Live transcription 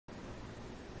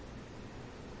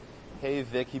Hey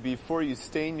Vicky, before you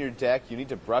stain your deck, you need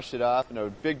to brush it off. And a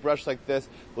big brush like this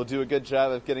will do a good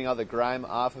job of getting all the grime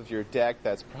off of your deck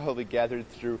that's probably gathered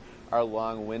through our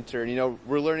long winter. And you know,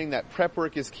 we're learning that prep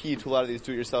work is key to a lot of these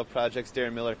do-it-yourself projects.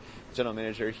 Darren Miller, general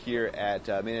manager here at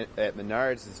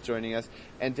Menards, is joining us.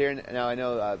 And Darren, now I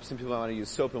know some people want to use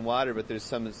soap and water, but there's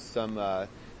something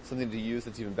to use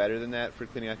that's even better than that for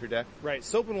cleaning off your deck? Right.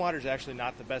 Soap and water is actually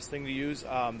not the best thing to use.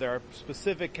 There are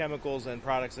specific chemicals and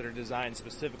products that are designed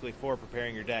specifically for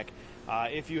preparing your deck.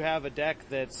 If you have a deck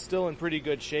that's still in pretty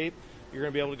good shape, you're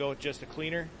going to be able to go with just a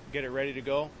cleaner, get it ready to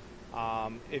go.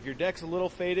 If your deck's a little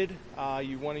faded,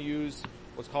 you want to use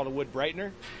what's called a wood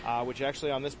brightener, which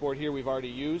actually on this board here we've already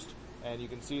used, and you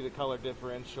can see the color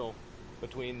differential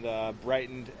between the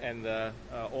brightened and the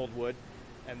old wood.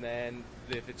 And then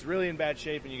if it's really in bad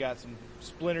shape and you got some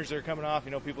splinters that are coming off,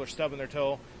 you know, people are stubbing their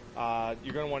toe,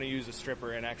 you're going to want to use a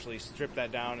stripper and actually strip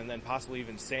that down and then possibly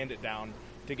even sand it down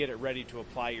to get it ready to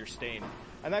apply your stain.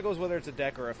 And that goes whether it's a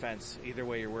deck or a fence, either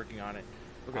way you're working on it.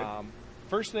 Okay.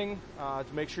 First thing,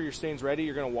 to make sure your stain's ready,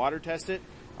 you're going to water test it.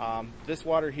 This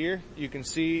water here, you can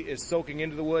see, is soaking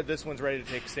into the wood. This one's ready to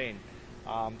take stain.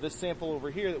 This sample over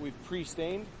here that we've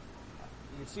pre-stained,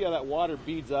 you can see how that water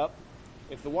beads up.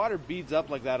 If the water beads up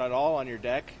like that at all on your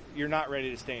deck, you're not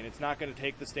ready to stain. It's not going to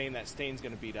take the stain. That stain's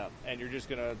going to bead up, and you're just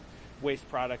going to waste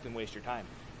product and waste your time.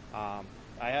 I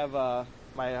have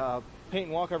my paint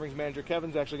and wall coverings manager,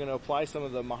 Kevin's actually going to apply some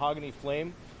of the mahogany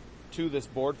flame to this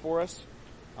board for us.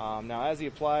 Now, as he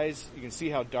applies, you can see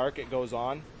how dark it goes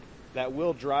on. That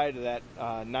will dry to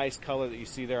that nice color that you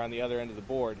see there on the other end of the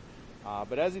board.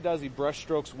 But as he does, he brush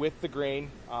strokes with the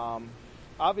grain.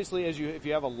 Obviously, if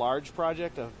you have a large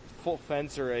project, a full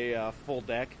fence or a full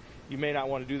deck, you may not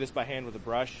want to do this by hand with a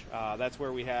brush. That's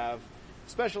where we have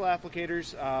special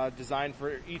applicators designed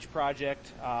for each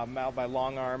project, out by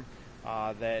Long Arm,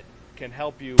 that can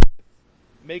help you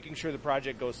making sure the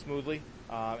project goes smoothly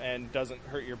and doesn't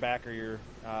hurt your back or your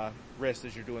wrist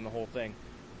as you're doing the whole thing.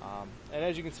 And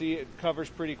as you can see, it covers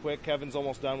pretty quick. Kevin's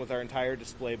almost done with our entire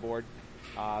display board.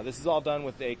 This is all done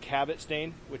with a Cabot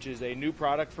stain, which is a new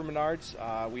product for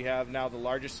Menards. We have now the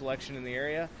largest selection in the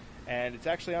area, and it's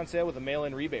actually on sale with a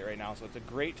mail-in rebate right now, so it's a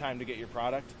great time to get your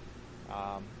product.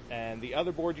 And the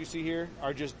other board you see here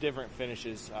are just different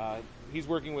finishes. He's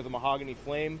working with a mahogany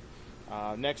flame.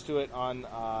 Next to it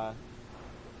on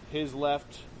his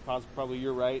left, probably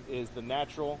your right, is the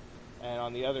natural, and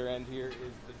on the other end here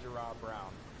is the Jura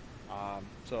brown.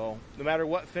 So no matter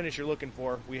what finish you're looking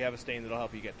for, we have a stain that'll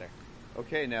help you get there.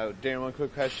 Okay, now Darren, one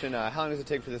quick question. How long does it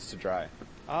take for this to dry?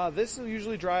 This will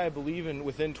usually dry, I believe,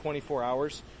 within 24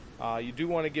 hours. You do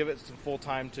want to give it some full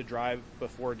time to dry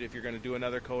before, if you're going to do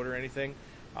another coat or anything,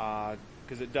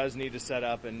 because it does need to set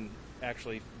up and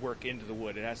actually work into the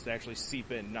wood. It has to actually seep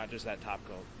in, not just that top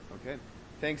coat. Okay.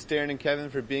 Thanks, Darren and Kevin,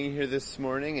 for being here this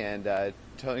morning and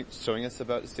showing us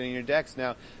about staining your decks.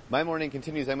 Now, my morning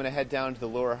continues. I'm going to head down to the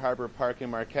Lower Harbor Park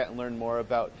in Marquette and learn more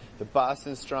about the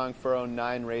Boston Strong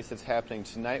 409 race that's happening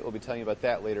tonight. We'll be telling you about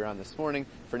that later on this morning.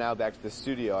 For now, back to the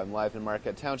studio. I'm live in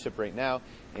Marquette Township right now.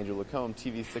 Andrew Lacombe,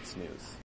 TV6 News.